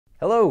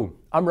Hello,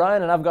 I'm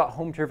Ryan and I've got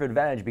home turf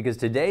advantage because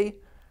today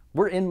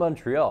we're in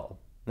Montreal.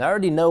 And I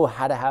already know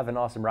how to have an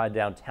awesome ride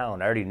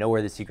downtown. I already know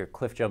where the secret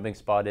cliff jumping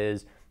spot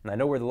is, and I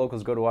know where the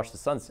locals go to watch the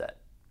sunset.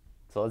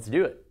 So let's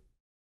do it.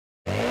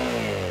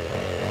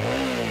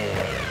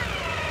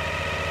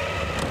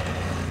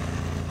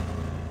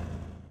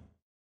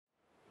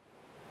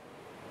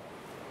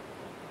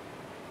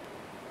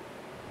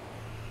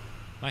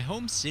 My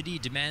home city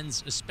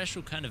demands a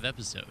special kind of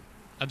episode.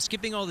 I'm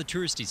skipping all the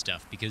touristy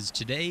stuff because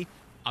today,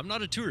 I'm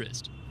not a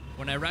tourist.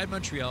 When I ride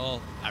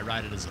Montreal, I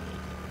ride it as a local.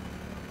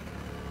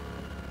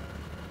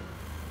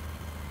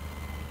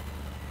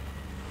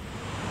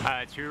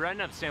 So you're riding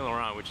up Saint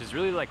Laurent, which is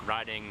really like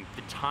riding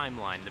the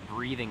timeline, the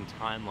breathing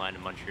timeline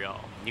of Montreal.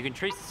 You can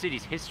trace the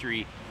city's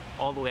history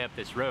all the way up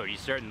this road. You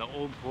start in the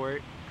old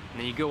port, and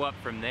then you go up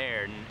from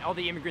there, and all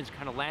the immigrants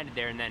kind of landed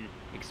there and then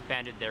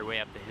expanded their way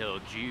up the hill.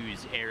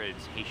 Jews,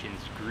 Arabs, Haitians,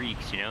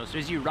 Greeks, you know? So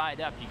as you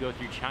ride up, you go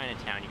through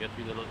Chinatown, you go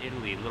through Little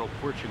Italy, Little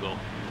Portugal.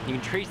 You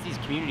can trace these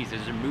communities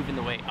as they're moving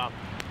the way up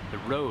the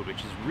road, which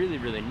is really,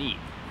 really neat.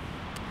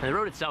 And the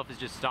road itself is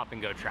just stop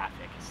and go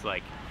traffic. It's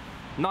like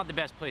not the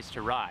best place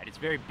to ride. It's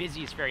very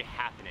busy, it's very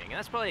happening. And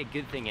that's probably a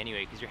good thing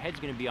anyway, because your head's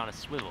gonna be on a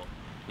swivel.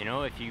 You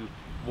know, if you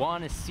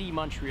want to see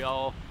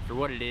Montreal for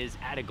what it is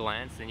at a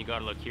glance, then you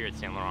gotta look here at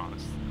Saint Laurent.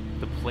 It's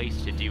the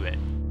place to do it.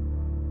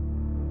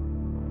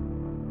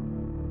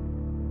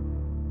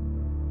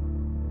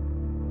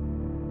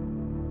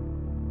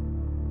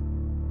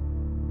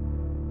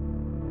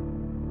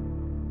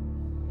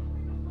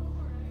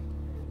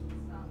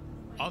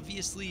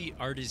 Obviously,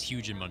 art is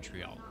huge in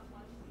Montreal.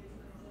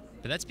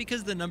 But that's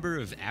because the number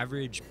of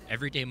average,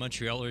 everyday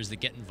Montrealers that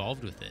get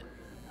involved with it.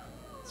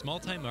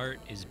 Small-time art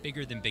is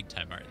bigger than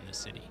big-time art in this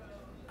city.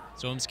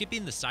 So I'm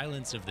skipping the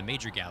silence of the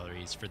major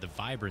galleries for the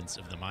vibrance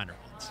of the minor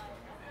ones.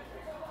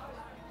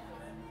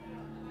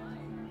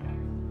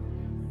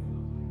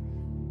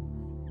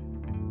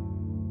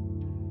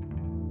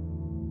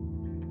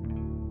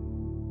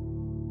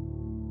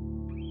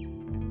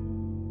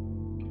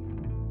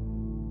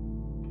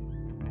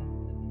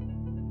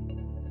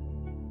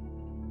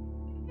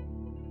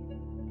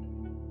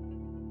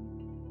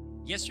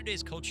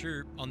 Yesterday's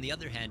culture, on the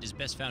other hand, is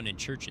best found in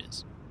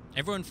churches.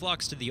 Everyone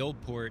flocks to the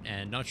Old Port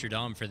and Notre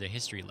Dame for their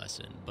history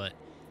lesson, but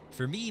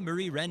for me,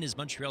 Marie-Reine is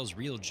Montreal's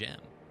real gem.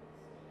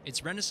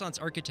 Its Renaissance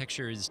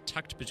architecture is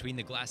tucked between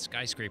the glass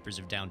skyscrapers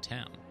of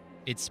downtown.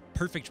 Its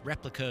perfect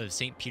replica of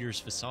St. Peter's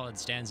facade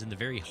stands in the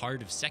very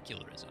heart of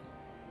secularism.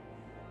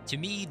 To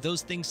me,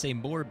 those things say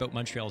more about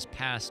Montreal's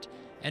past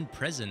and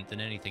present than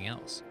anything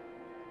else.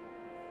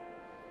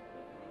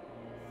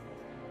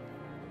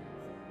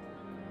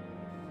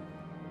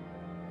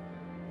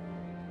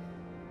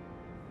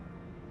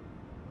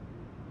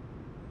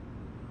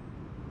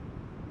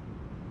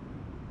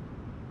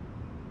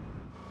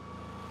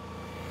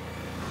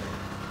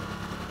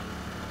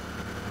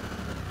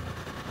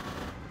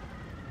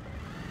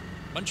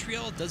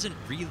 Montreal doesn't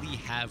really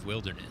have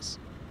wilderness.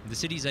 The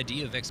city's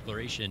idea of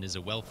exploration is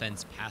a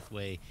well-fenced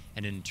pathway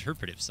and an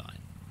interpretive sign.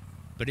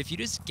 But if you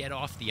just get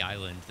off the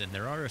island, then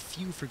there are a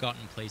few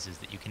forgotten places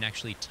that you can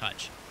actually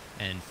touch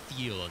and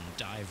feel and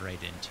dive right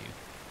into.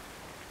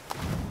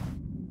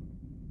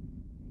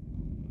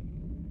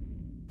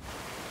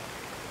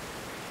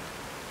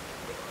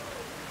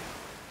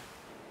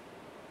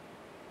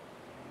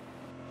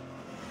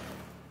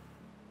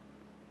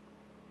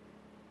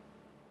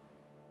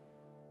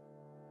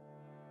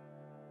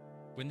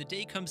 When the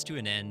day comes to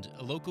an end,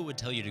 a local would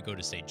tell you to go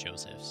to St.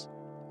 Joseph's.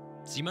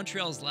 See,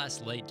 Montreal's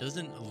last light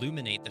doesn't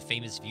illuminate the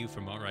famous view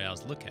from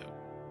Montreal's lookout.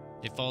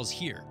 It falls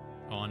here,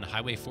 on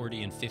Highway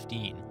 40 and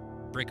 15,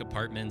 brick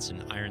apartments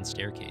and iron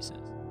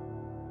staircases.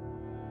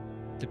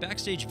 The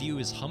backstage view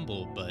is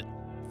humble, but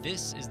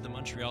this is the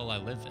Montreal I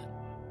live in.